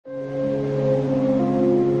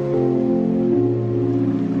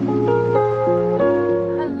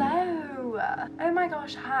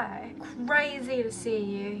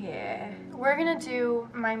we're gonna do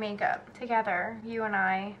my makeup together, you and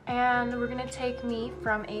I, and we're gonna take me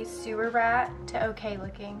from a sewer rat to okay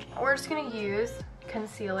looking. We're just gonna use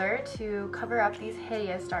concealer to cover up these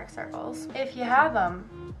hideous dark circles. If you have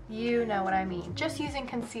them, you know what I mean. Just using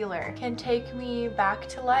concealer can take me back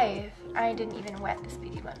to life. I didn't even wet this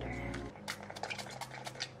beauty blender.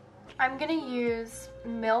 I'm gonna use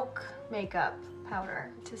Milk makeup powder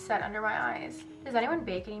to set under my eyes. Does anyone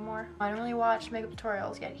bake anymore? I don't really watch makeup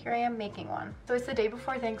tutorials yet. Here I am making one. So it's the day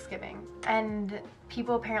before Thanksgiving and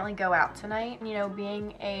people apparently go out tonight. You know,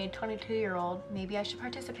 being a 22-year-old, maybe I should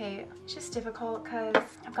participate. It's just difficult because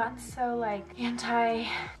I've gotten so like anti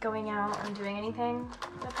going out and doing anything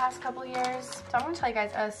the past couple years. So I'm gonna tell you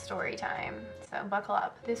guys a story time. So buckle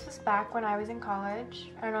up. This was back when I was in college.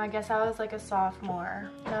 I don't know, I guess I was like a sophomore.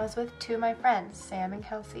 And I was with two of my friends, Sam and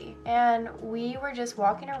Kelsey. And we were just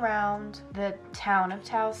walking around the town of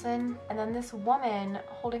Towson. And then this woman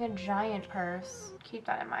holding a giant purse, keep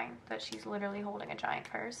that in mind, that she's literally holding a giant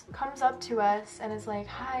purse, comes up to us and is like,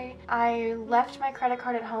 hi, I left my credit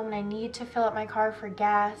card at home and I need to fill up my car for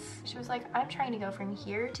gas. She was like, I'm trying to go from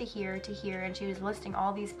here to here to here. And she was listing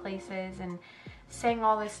all these places and saying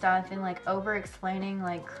all this stuff and like over explaining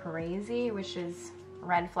like crazy, which is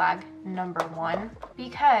red flag number one,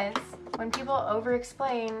 because when people over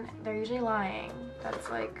explain, they're usually lying. That's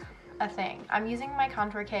like a thing. I'm using my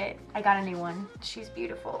contour kit. I got a new one. She's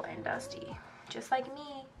beautiful and dusty, just like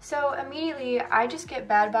me. So immediately I just get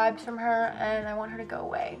bad vibes from her and I want her to go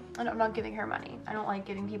away. And I'm not giving her money. I don't like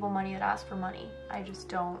giving people money that ask for money. I just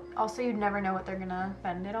don't. Also, you'd never know what they're gonna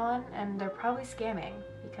spend it on, and they're probably scamming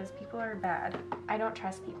because people are bad. I don't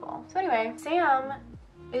trust people. So anyway, Sam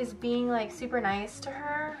is being like super nice to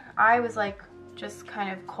her. I was like just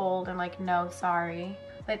kind of cold and like, no, sorry.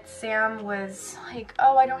 But Sam was like,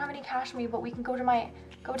 oh, I don't have any cash on me, but we can go to an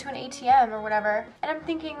ATM or whatever. And I'm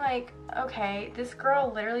thinking like, okay, this girl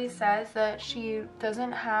literally says that she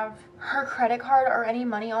doesn't have her credit card or any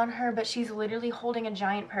money on her, but she's literally holding a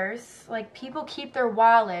giant purse. Like, people keep their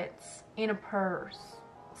wallets in a purse.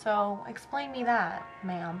 So explain me that,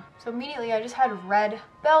 ma'am. So immediately I just had red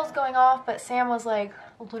bells going off, but Sam was like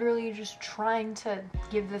literally just trying to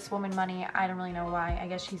give this woman money. I don't really know why. I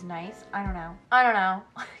guess she's nice. I don't know.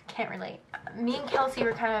 Can't relate. Me and Kelsey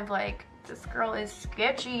were kind of like, this girl is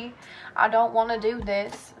sketchy. I don't want to do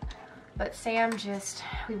this. But Sam just,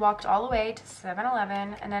 we walked all the way to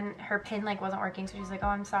 7-Eleven and then her pin like wasn't working. So she's like, oh,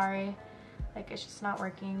 I'm sorry. Like, it's just not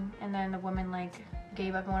working. And then the woman like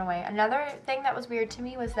gave up and went away. Another thing that was weird to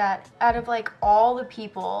me was that out of like all the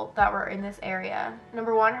people that were in this area,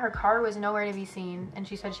 number one, her car was nowhere to be seen. And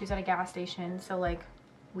she said she was at a gas station. So like,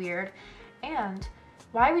 weird. And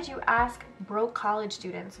why would you ask broke college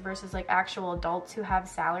students versus like actual adults who have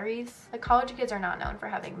salaries? Like, college kids are not known for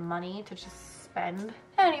having money to just spend.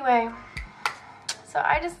 Anyway, so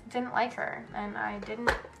I just didn't like her and I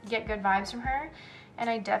didn't get good vibes from her. And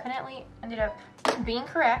I definitely ended up being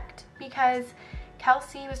correct because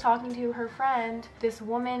Kelsey was talking to her friend. This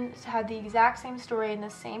woman had the exact same story in the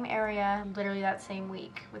same area, literally that same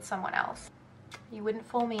week with someone else. You wouldn't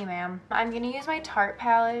fool me, ma'am. I'm gonna use my Tarte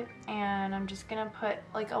palette and I'm just gonna put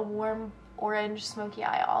like a warm orange smoky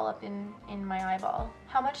eye all up in my eyeball.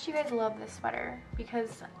 How much do you guys love this sweater?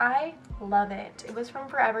 Because I love it. It was from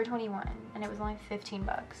Forever 21 and it was only 15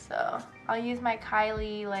 bucks. So I'll use my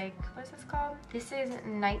Kylie, like, what is this called? This is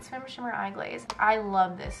Night Swim Shimmer Eye Glaze. I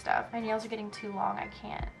love this stuff. My nails are getting too long, I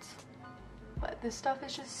can't. But this stuff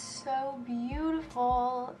is just so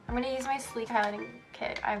beautiful. I'm gonna use my Sleek highlighting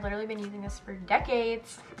kit. I've literally been using this for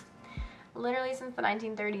decades. Literally since the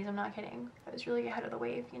 1930s, I'm not kidding. I was really ahead of the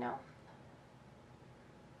wave, you know?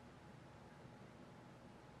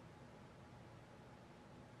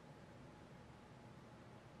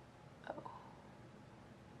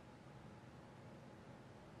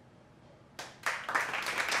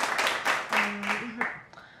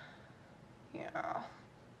 Yeah.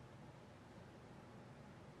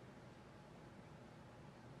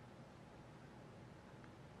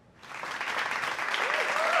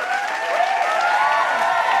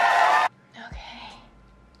 Okay.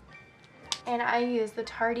 And I use the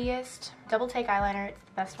Tardiest Double Take Eyeliner. It's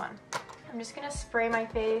the best one. I'm just gonna spray my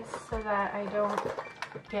face so that I don't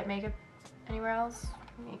get makeup anywhere else.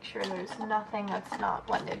 Make sure there's nothing that's not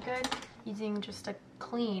blended good. Using just a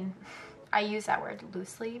clean. I use that word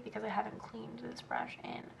loosely because I haven't cleaned this brush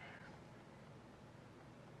in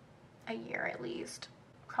a year at least.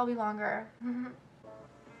 Probably longer.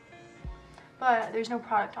 But there's no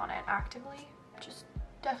product on it actively. Just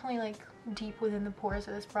definitely like deep within the pores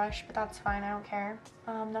of this brush, but that's fine, I don't care.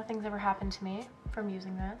 Nothing's ever happened to me from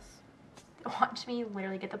using this. Watch me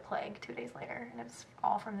literally get the plague 2 days later and it's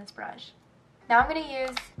all from this brush. Now I'm gonna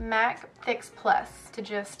use MAC Fix Plus to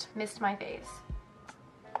just mist my face.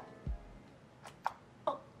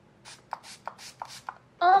 Oh.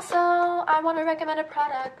 Also, I want to recommend a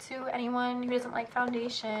product to anyone who doesn't like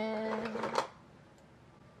foundation.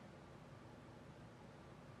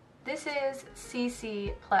 This is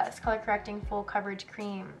CC Plus Color Correcting Full Coverage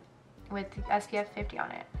Cream with SPF 50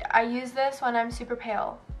 on it. I use this when I'm super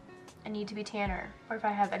pale and need to be tanner, or if I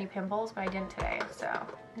have any pimples, but I didn't today. So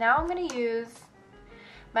now I'm gonna use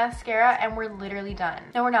mascara and we're literally done.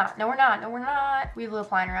 No, we're not. No, we're not. No, we're not. We have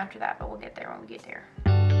lip liner after that, but we'll get there when we get there.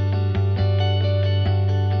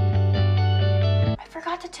 I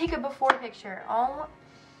forgot to take a before picture.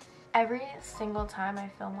 Every single time I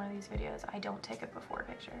film one of these videos, I don't take a before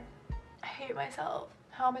picture. I hate myself.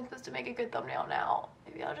 How am I supposed to make a good thumbnail now?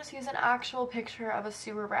 Maybe I'll just use an actual picture of a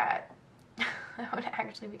sewer rat. That would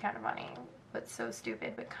actually be kind of funny, but so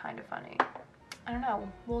stupid, but kind of funny. I don't know,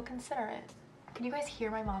 we'll consider it. Can you guys hear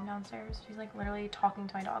my mom downstairs? She's like literally talking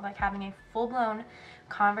to my dog, like having a full-blown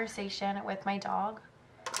conversation with my dog,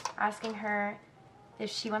 asking her if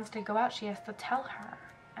she wants to go out, she has to tell her,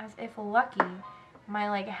 as if Lucky, my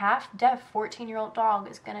like half-deaf 14-year-old dog,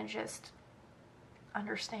 is gonna just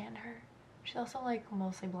understand her. She's also like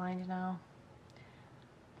mostly blind now.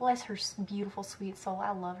 Bless her beautiful sweet soul. I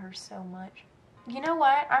love her so much. You know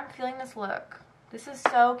what? I'm feeling this look. This is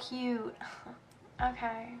so cute.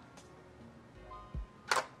 Okay.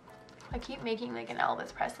 I keep making like an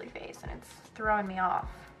Elvis Presley face and it's throwing me off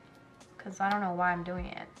because I don't know why I'm doing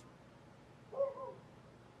it.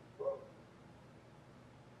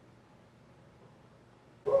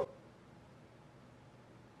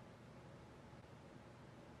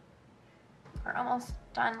 We're almost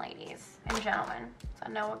done, ladies and gentlemen. So I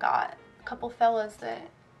know I got a couple fellas that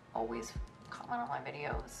always comment on my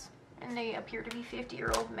videos and they appear to be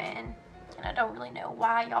 50-year-old men. And I don't really know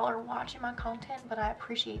why y'all are watching my content, but I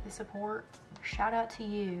appreciate the support. Shout out to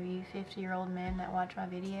you, you 50-year-old men that watch my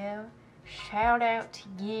video. Shout out to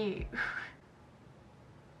you.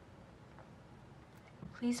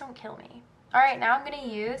 Please don't kill me. Alright, now I'm going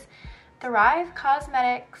to use Thrive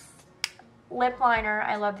Cosmetics lip liner.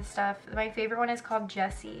 I love this stuff. My favorite one is called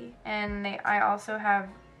Jessie. And I also have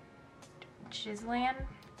Gizlan.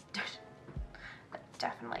 That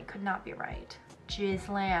definitely could not be right.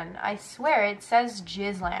 Gizlan. I swear it says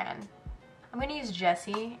Gizlan. I'm gonna use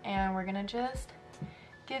Jessie and we're gonna just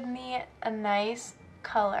give me a nice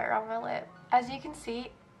color on my lip. As you can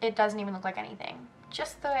see, it doesn't even look like anything.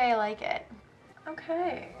 Just the way I like it.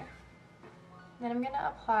 Okay. Then I'm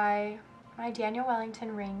gonna apply my Daniel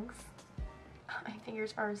Wellington rings. My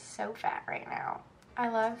fingers are so fat right now. I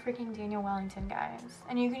love freaking Daniel Wellington, guys.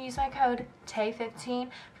 And you can use my code TAY15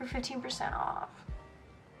 for 15% off.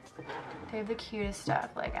 They have the cutest stuff,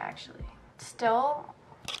 like actually. Still,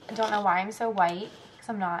 I don't know why I'm so white, because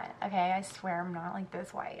I'm not, okay? I swear I'm not like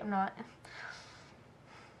this white. I'm not.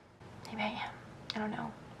 Maybe I am. I don't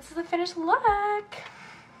know. This is the finished look.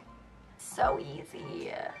 So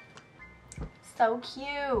easy. So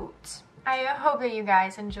cute. I hope that you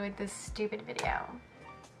guys enjoyed this stupid video.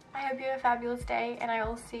 I hope you have a fabulous day, and I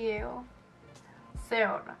will see you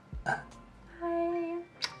soon. Bye.